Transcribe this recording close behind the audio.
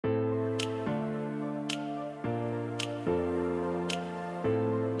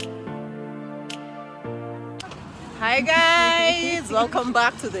Hi guys, welcome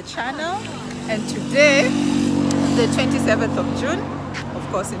back to the channel. And today, the 27th of June, of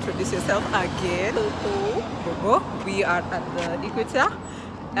course, introduce yourself again. Bobo. We are at the equator,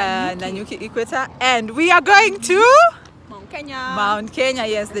 Nanyuki equator, and we are going to Mt.Kenya. Mount Kenya.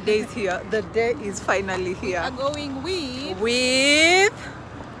 Yes, the day is here. The day is finally here. We are going with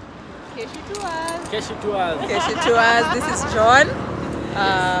Keshi Tours. This is John.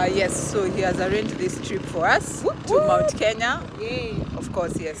 Yes, so he has arranged this trip for us to Mount Kenya. Yay. Of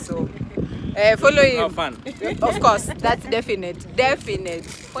course, yes. So follow him. Have fun. Of course, that's definite.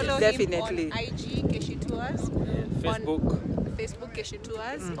 Follow Definitely. him on IG Keshi Tours, Facebook. on Facebook Keshi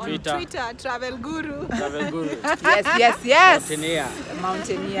Tours, on Twitter. Twitter Travel Guru. Travel Guru. Yes.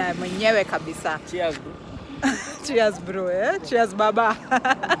 Mountaineer. Mwenyewe kabisa. Cheers, bro. Cheers, bro. Cheers, baba.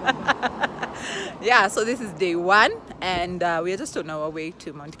 Yeah, so this is day one, and we are just on our way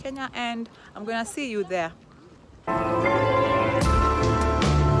to Mount Kenya, and I'm gonna see you there.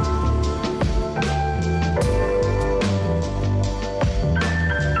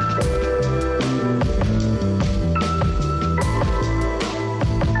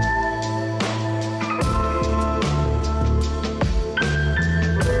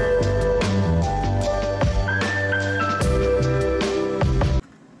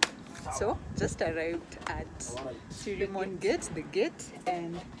 So just arrived at Sirimon gate, the gate,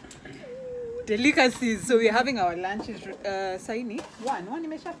 and delicacies. So we're having our lunch. Saini one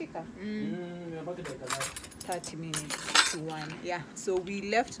imeshafika. 30 minutes to 1. Yeah, so we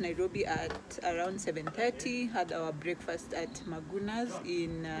left Nairobi at around 7:30, had our breakfast at Maguna's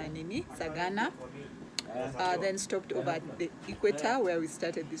in Sagana, then stopped over at the equator where we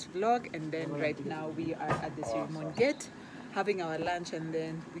started this vlog, and then right now we are at the Sirimon gate having our lunch, and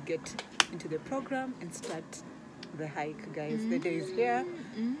then we get into the program and start the hike, guys. The day is here.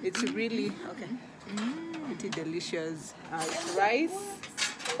 It's really pretty delicious. It's rice.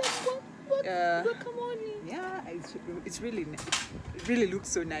 Yeah, it's really it really looks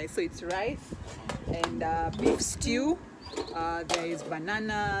so nice. So it's rice and beef stew. There is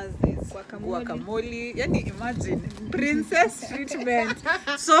bananas, there's guacamole. Yani imagine princess treatment.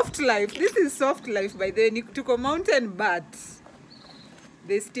 Soft life. This is soft life by the way. Tuko mountain, but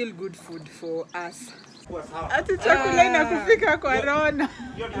there's still good food for us. Ati chakula inakufika kwa rona.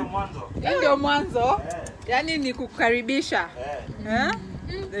 Hiyo ndio mwanzo. Yani ni kukaribisha.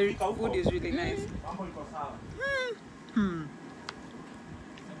 The food is really nice.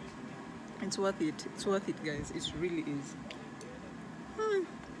 It's worth it. It's worth it, guys. It really is.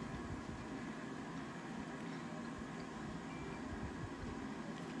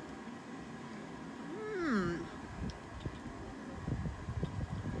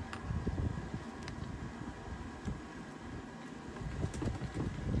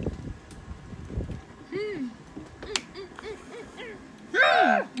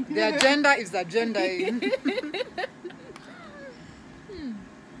 The agenda is agendaing.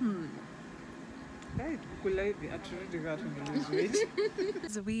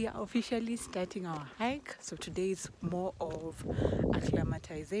 So we are officially starting our hike. So today is more of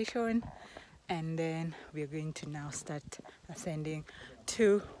acclimatization, and then we are going to now start ascending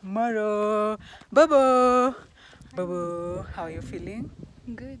tomorrow. Bobo, how are you feeling?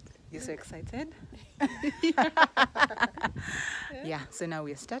 Good. You're so excited? Yeah, so now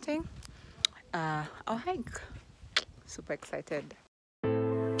we're starting our hike. Super excited.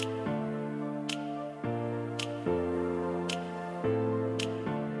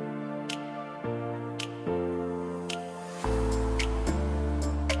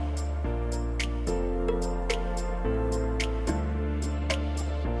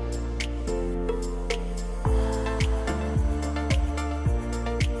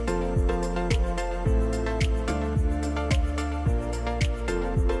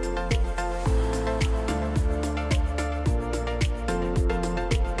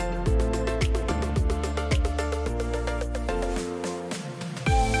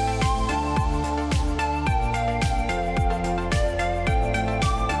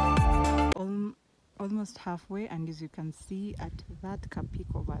 Almost halfway, and as you can see at that peak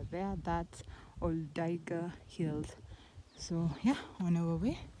over there, that's Oldmoses Hills. So yeah, on our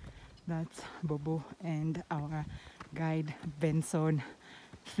way. That's Bobo and our guide Benson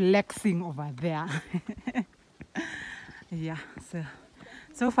flexing over there. Yeah,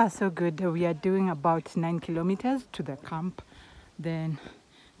 so far so good. We are doing about 9 kilometers to the camp, then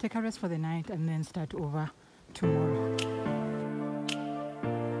take a rest for the night, and then start over tomorrow.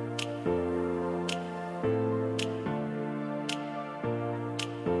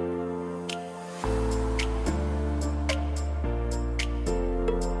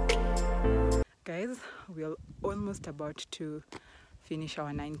 almost about to finish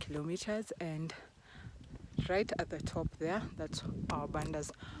our 9 kilometers, and right at the top there, that's our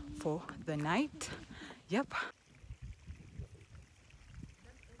bandas for the night. Yep.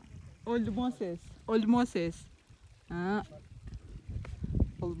 Oldmoses. Oldmoses.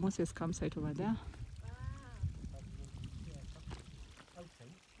 Oldmoses campsite over there.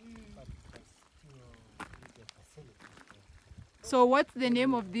 So what's the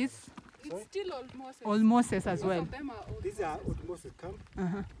name of this? It's still Oldmoses. Oldmoses as well. Both of them are Oldmoses. These are Oldmoses Camp.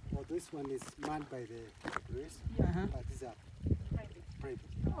 Uh-huh. Or this one is manned by the race. Uh-huh. But these are private.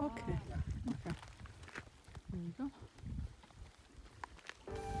 Okay. Okay. There you go.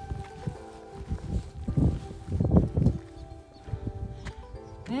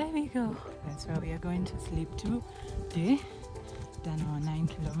 There we go. That's where we are going to sleep today. Done our 9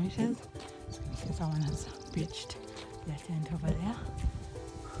 kilometers. So someone has pitched their tent over there.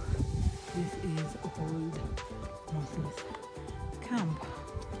 This is Oldmoses Camp.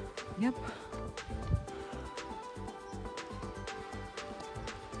 Yep.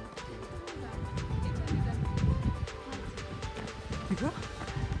 You go?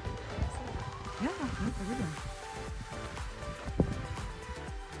 Yeah, that's a good one.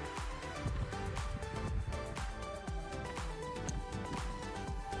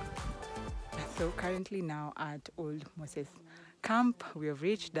 So currently now at Oldmoses Camp, we have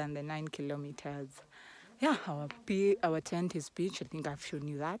reached done the 9 kilometers. Yeah, our tent is pitched. I think I've shown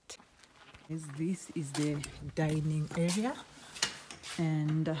you that. This is the dining area,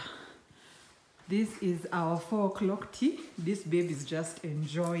 and this is our 4 o'clock tea. This babe is just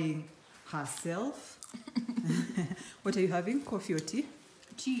enjoying herself. What are you having? Coffee or tea?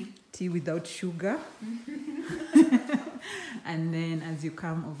 Tea. Tea without sugar. And then as you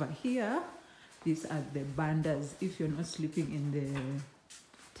come over here, these are the bandas. If you're not sleeping in the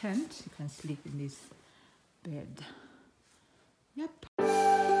tent, you can sleep in this bed. Yep.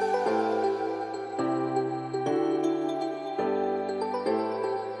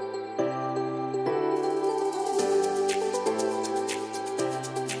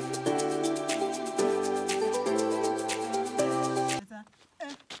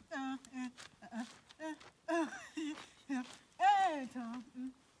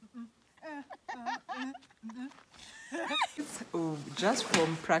 Oh, just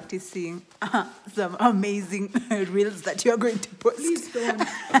from practicing some amazing reels that you're going to post. Please don't.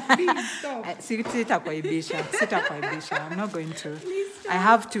 Please stop. Sitakuaibisha. I'm not going to. I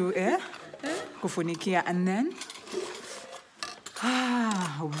have to kufunikia, and then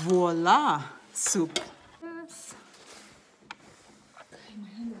voila, soup. Yes. My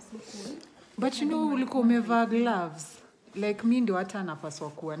hand was so cold. But you know, ulikuwa umevaa gloves. Like me ndio hata napaswa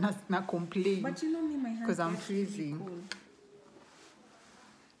kuwa na complain. But you know me, my hands because I'm get really freezing. cold.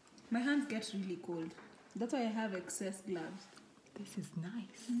 My hands get really cold. That's why I have excess gloves. This is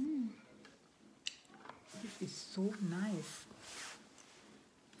nice. This is so nice.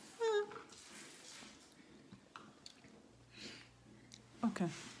 Okay,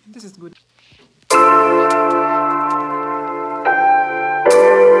 this is good.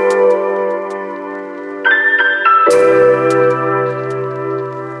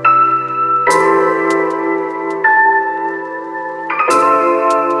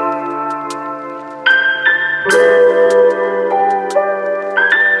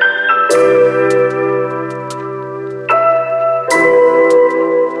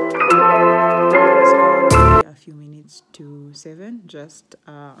 To 7, just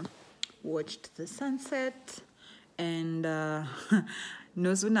watched the sunset, and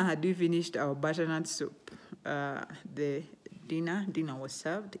no sooner had we finished our butternut soup, the dinner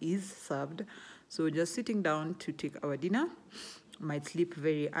is served. So just sitting down to take our dinner. Might sleep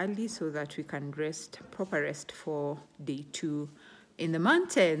very early so that we can proper rest for day 2 in the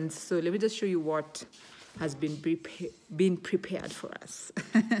mountains. So let me just show you what has been prepared for us.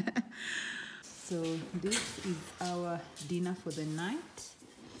 So this is our dinner for the night.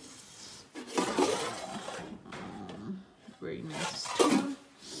 Very nice stew.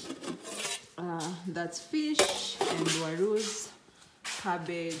 That's fish and warus,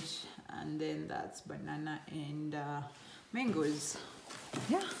 cabbage, and then that's banana and mangoes.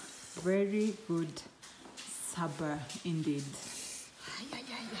 Yeah, very good supper indeed.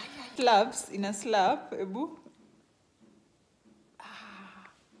 Slabs in a slab, Ebu.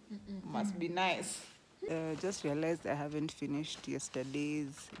 Must be nice. Just realized I haven't finished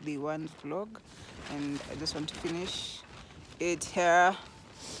yesterday's day 1 vlog, and I just want to finish it here.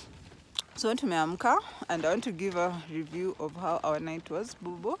 So tumeamka, and I want to give a review of how our night was.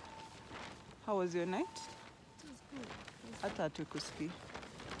 Bubo, how was your night? It was good. Hata hatukusikii.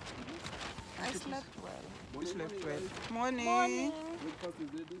 I slept well. You slept well. Morning. Morning.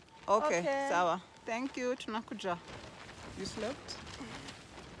 Okay, sawa. Thank you. Tunakuja. You slept?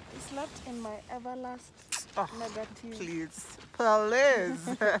 I slept in my everlast negative. Please.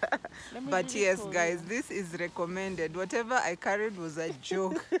 Let me But do yes, this for guys, you. this is recommended. Whatever I carried was a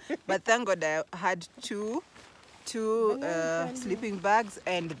joke. But thank God I had two sleeping bags,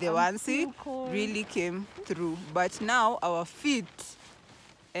 and the onesie still cold. really came through. But now our feet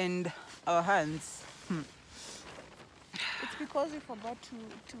and our hands It's because we forgot to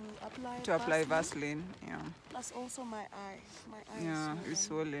apply apply Vaseline. Vaseline. Yeah, Plus also my eye. My eye yeah, is it's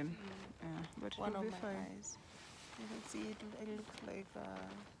swollen. Yeah, but One it'll of be my fine. eyes. You can see it looks like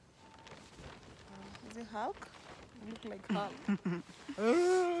is it Hulk? It looks like Hulk.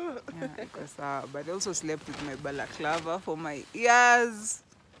 Yeah, because but I also slept with my balaclava for my ears.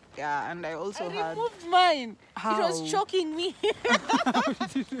 Yeah, and I also I had. removed mine. How? It was choking me.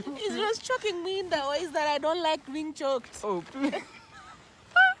 It was choking me in the ways that I don't like being choked. Oh, please.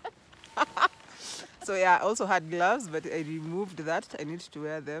 So yeah, I also had gloves, but I removed that. I need to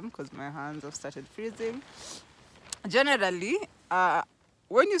wear them because my hands have started freezing. Generally,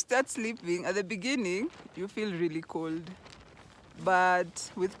 when you start sleeping at the beginning, you feel really cold.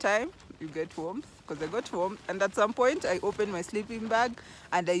 But with time, you get warmth, because I got warmth. And at some point, I opened my sleeping bag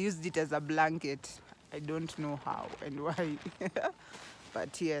and I used it as a blanket. I don't know how and why.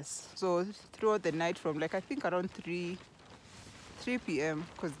 But yes, so throughout the night from like I think around 3 p.m.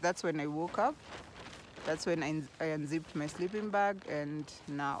 because that's when I woke up. That's when I unzipped my sleeping bag, and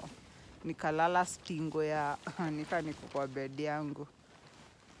now nikalala stingo ya nika niko kwa bed yangu.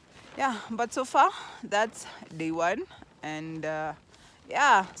 Yeah, but so far that's day 1, and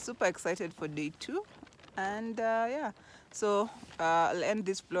yeah, super excited for day 2. And yeah, so I'll end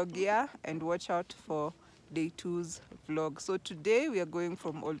this vlog here and watch out for day 2's vlog. So today we are going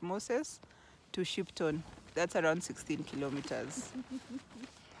from Oldmoses to Shipton. That's around 16 kilometers.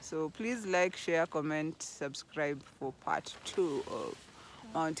 So please like, share, comment, subscribe for part 2 of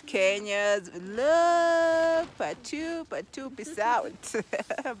Mt.Kenya's love. Part 2. Peace out.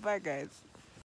 Bye guys.